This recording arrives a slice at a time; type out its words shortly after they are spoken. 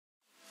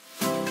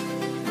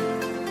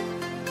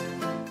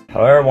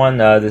Hello everyone,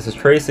 this is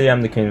Tracy.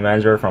 I'm the community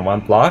manager from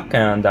OneBlock,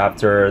 and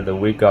after the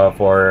week of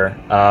our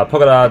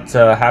Polkadot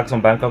Hackathon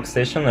Bangkok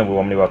station, we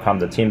warmly welcome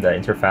the team, the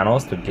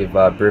interfinals, to give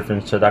a brief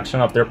introduction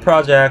of their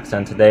projects.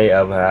 And today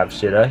we have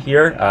Shida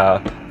here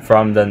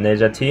from the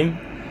Neja team.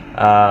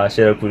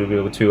 Shida, could you be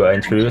able to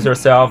introduce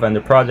yourself and the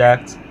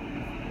project?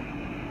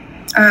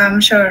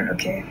 Sure.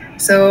 Okay.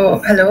 So,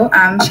 hello,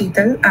 I'm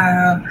Sheetal.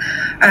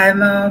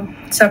 I'm a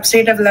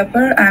Substrate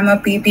developer. I'm a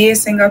PPA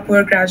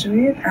Singapore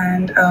graduate,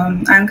 and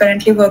I'm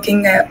currently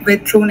working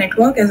with True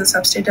Network as a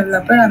Substrate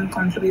developer. I'm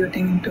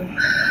contributing into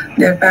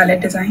their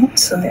pallet design.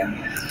 So, yeah.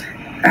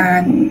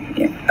 And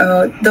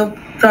the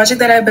project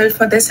that I built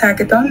for this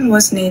hackathon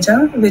was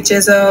Neja, which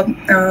is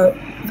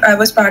I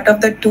was part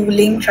of the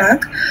tooling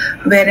track,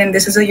 wherein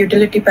this is a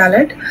utility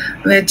pallet,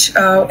 which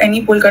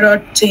any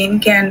Polkadot chain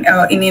can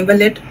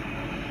enable it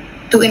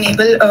to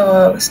enable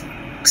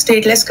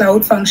stateless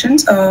cloud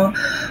functions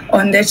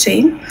on their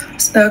chain.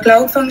 The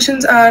cloud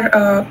functions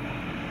are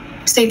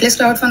stateless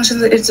cloud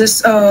functions. It's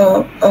just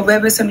a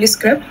WebAssembly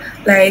script.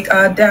 Like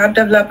the app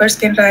developers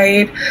can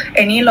write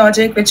any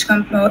logic which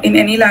in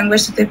any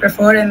language that they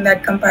prefer, and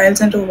that compiles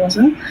into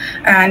Wasm.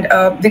 And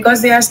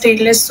because they are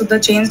stateless, so the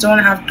chains don't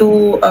have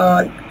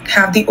to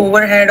have the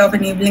overhead of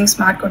enabling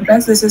smart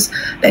contracts. This is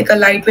like a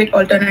lightweight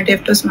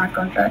alternative to smart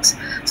contracts.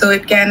 So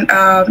it can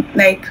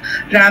like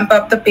ramp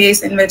up the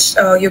pace in which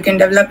you can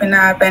develop an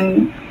app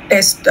and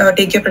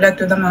take your product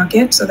to the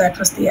market. So that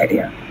was the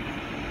idea.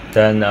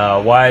 Then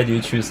why do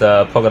you choose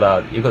a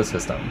Polkadot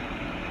ecosystem?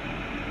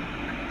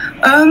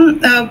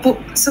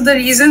 So the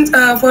reasons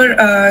for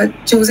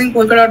choosing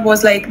Polkadot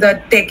was like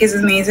the tech is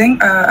amazing.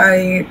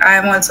 I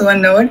am also a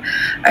nerd.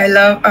 I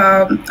love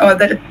all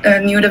the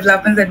new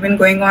developments that have been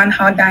going on,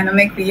 how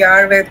dynamic we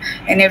are with,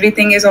 and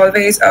everything is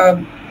always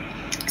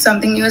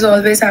something new is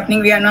always happening.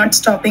 We are not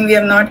stopping. We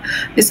have not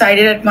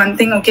decided at one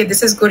thing, okay,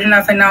 this is good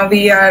enough, and now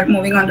we are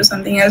moving on to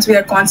something else. We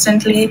are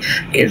constantly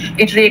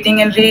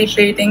iterating and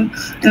reiterating.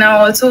 Now,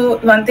 also,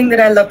 one thing that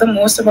I love the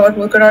most about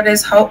Polkadot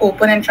is how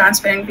open and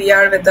transparent we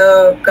are with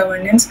the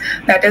governance.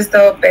 That is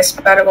the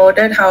best part about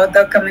it, how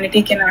the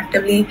community can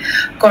actively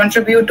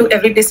contribute to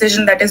every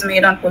decision that is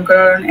made on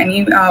Polkadot, on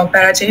any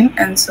parachain.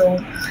 And so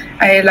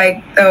I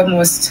like the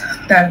most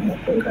that about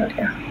Polkadot,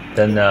 yeah.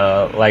 Then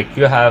like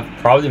you have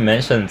probably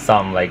mentioned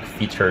some like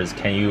features.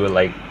 Can you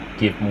like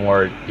give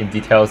more in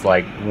details,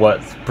 like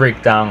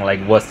break down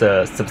like what's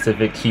the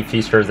specific key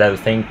features that you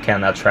think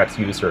can attract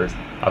users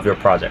of your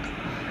project?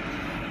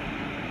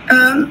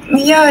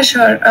 Yeah,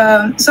 sure.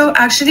 So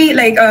actually,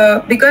 like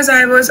because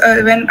I was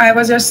when I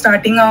was just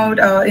starting out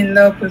in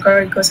the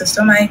Polkadot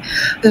ecosystem, I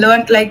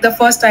learned like the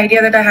first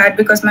idea that I had,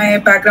 because my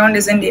background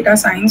is in data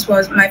science,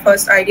 was my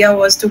first idea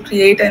was to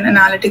create an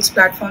analytics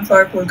platform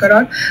for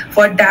Polkadot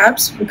for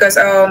dApps, because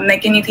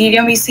like in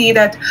Ethereum we see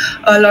that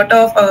a lot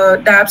of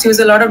dApps use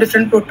a lot of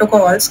different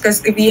protocols,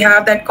 because we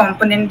have that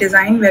component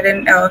design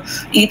wherein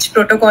each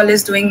protocol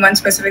is doing one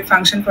specific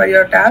function for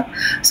your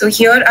dApp. So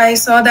here I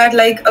saw that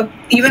like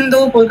even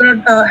though Polkadot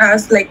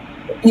has like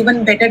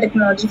even better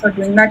technology for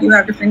doing that, you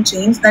have different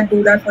chains that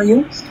do that for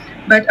you,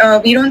 but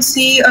we don't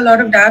see a lot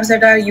of dApps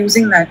that are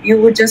using that.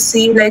 You would just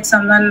see like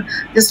someone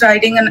just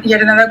writing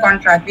yet another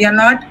contract. We are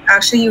not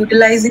actually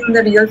utilizing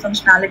the real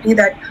functionality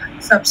that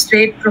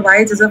Substrate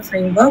provides as a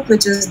framework,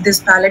 which is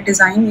this palette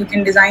design. You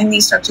can design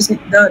these structures,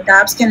 the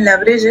dApps can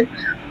leverage it,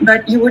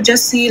 but you would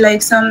just see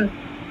like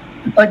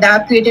a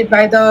dApp created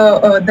by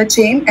the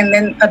chain, and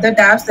then other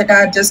dApps that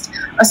are just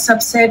a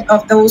subset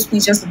of those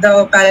features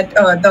the palette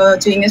the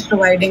chain is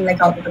providing,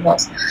 like out of the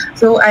box.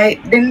 So I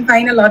didn't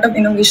find a lot of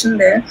innovation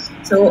there.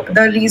 So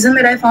the reason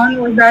that I found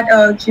was that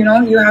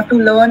you have to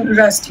learn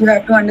Rust, you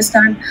have to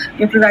understand,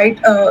 you have to write,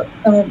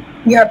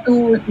 you have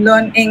to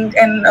learn Ink,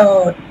 and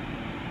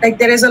like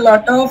there is a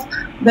lot of,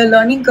 the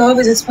learning curve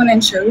is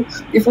exponential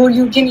before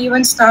you can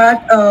even start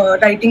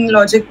writing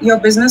logic, your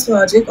business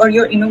logic or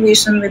your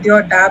innovation with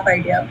your dApp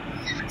idea.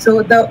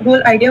 So the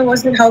whole idea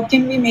was that how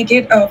can we make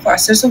it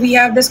faster? So we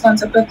have this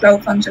concept of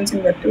cloud functions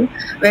in Web2,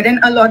 wherein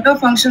a lot of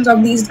functions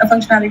of these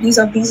functionalities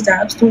of these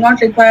dApps do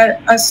not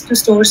require us to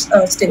store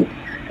state,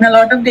 and a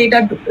lot of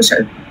data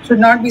should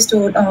not be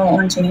stored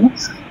on chain.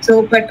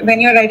 So, but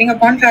when you're writing a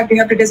contract, you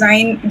have to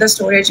design the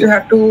storage, you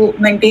have to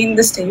maintain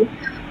the state.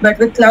 But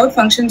with cloud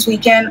functions, we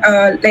can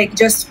like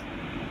just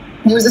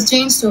use the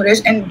chain storage,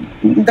 and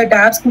the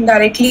dApps can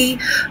directly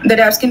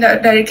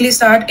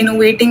start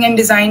innovating and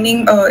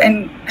designing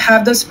and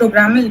have this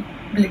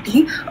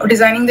programmability of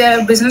designing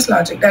their business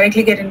logic,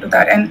 directly get into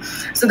that. And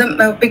so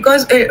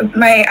because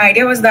my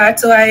idea was that,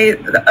 so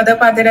the other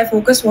part that I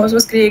focused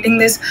was creating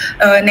this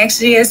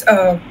Next.js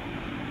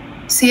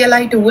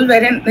CLI tool,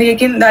 wherein you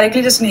can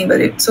directly just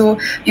enable it. So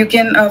you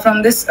can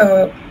from this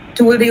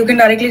tool, you can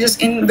directly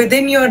just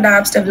within your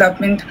dApps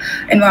development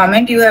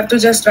environment, you have to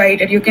just write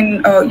it. You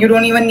can you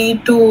don't even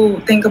need to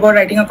think about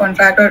writing a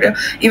contract or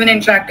even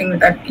interacting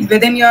with that.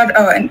 Within your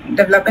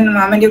development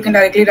environment, you can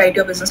directly write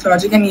your business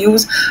logic and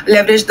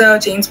leverage the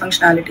chains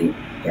functionality.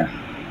 Yeah.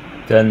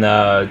 Then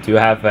do you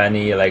have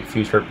any like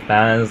future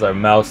plans or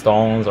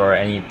milestones or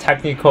any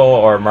technical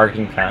or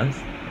marketing plans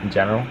in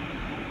general?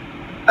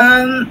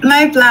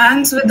 My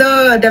plans with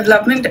the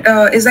development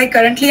is like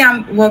currently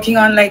I'm working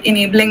on like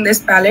enabling this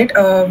pallet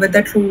with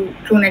the True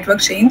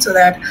Network chain so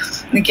that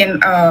we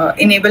can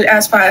enable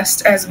as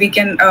fast as we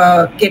can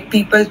get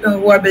people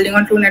who are building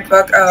on True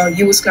Network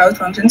use Cloud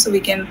Functions, so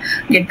we can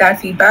get that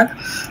feedback.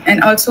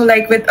 And also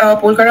like with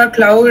Polkadot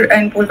Cloud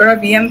and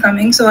Polkadot VM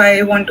coming, so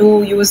I want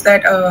to use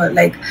that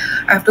like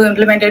I have to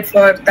implement it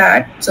for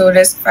that. So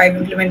REST 5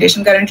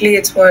 implementation, currently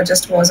it's for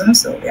just WASM.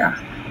 So yeah,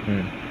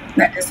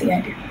 that is the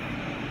idea.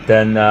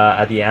 Then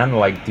at the end,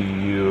 like, do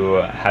you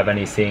have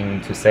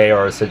anything to say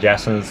or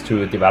suggestions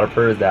to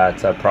developers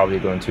that are probably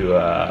going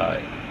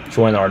to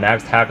join our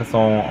next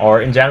hackathon,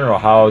 or in general,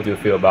 how do you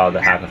feel about the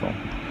hackathon?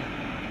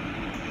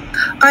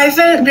 I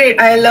felt great.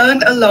 I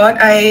learned a lot.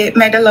 I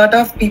met a lot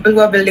of people who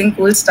are building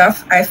cool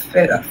stuff. I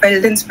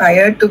felt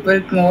inspired to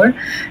build more,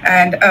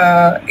 and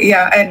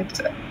yeah, and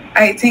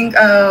I think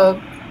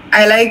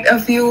I liked a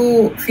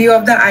few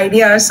of the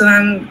ideas, so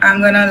I'm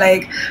gonna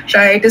like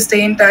try to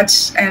stay in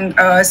touch and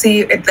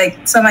see it, like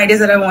some ideas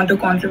that I want to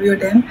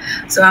contribute in.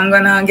 So I'm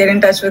gonna get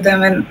in touch with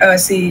them and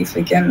see if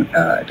we can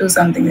do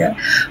something there.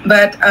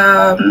 But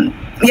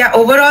yeah,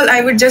 overall,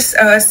 I would just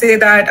say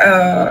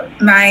that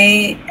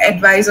my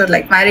advice or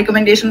like my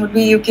recommendation would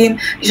be you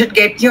should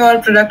get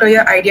your product or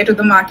your idea to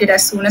the market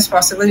as soon as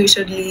possible. You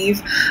should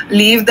leave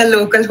the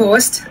local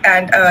host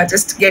and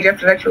just get your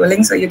product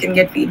rolling so you can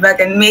get feedback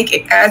and make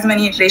it as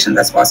many iterations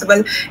as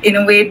possible.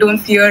 Innovate, don't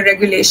fear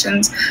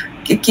regulations,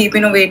 keep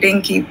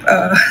innovating, keep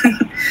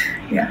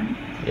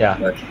yeah.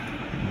 working.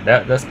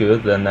 That's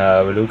good. Then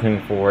we're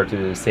looking forward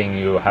to seeing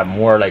you have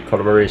more like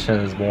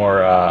collaborations,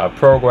 more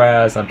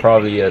progress, and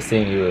probably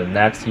seeing you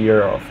next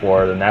year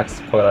for the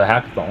next Polkadot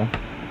Hackathon.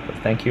 So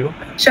thank you.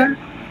 Sure.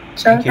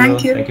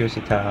 Thank you. Thank you,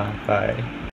 Sita. Bye.